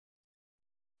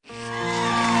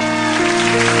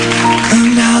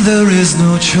And now there is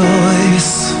no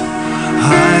choice,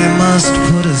 I must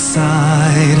put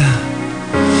aside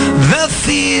the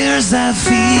fears I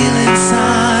feel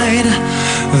inside.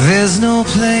 There's no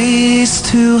place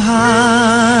to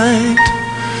hide.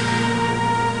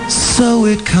 So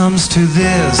it comes to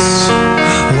this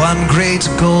one great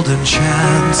golden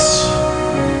chance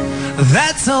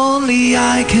that's only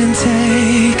I can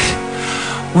take,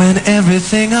 when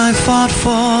everything I fought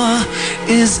for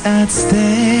is at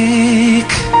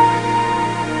stake.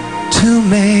 To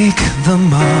make the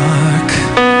mark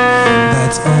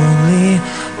that only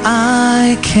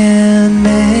I can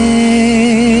make.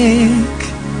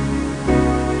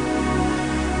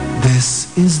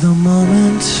 This is the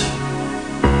moment,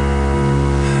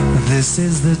 this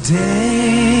is the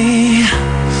day,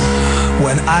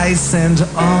 when I send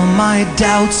all my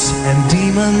doubts and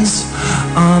demons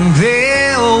on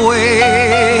their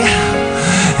way.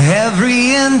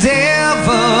 Every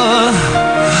endeavor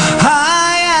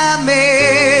I am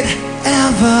made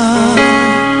ever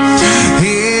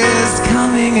is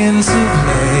coming into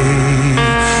play,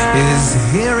 is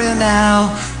here and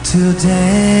now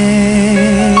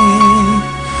today.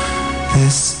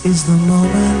 This is the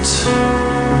moment,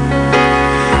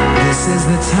 this is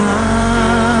the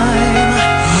time,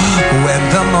 when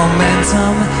the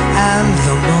momentum and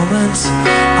the moment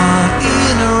are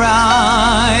in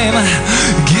rhyme.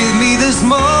 Give me this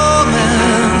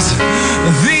moment,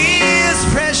 this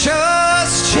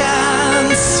precious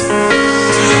chance.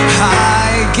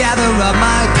 I gather up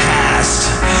my past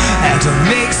and to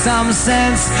make some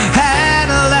sense at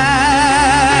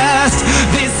last.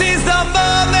 This is the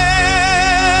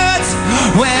moment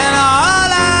when all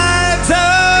I've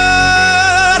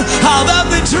done, all of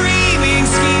the dreaming,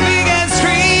 scheming and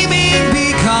screaming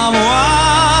become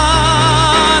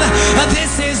one.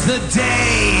 This is the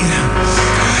day,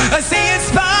 say it's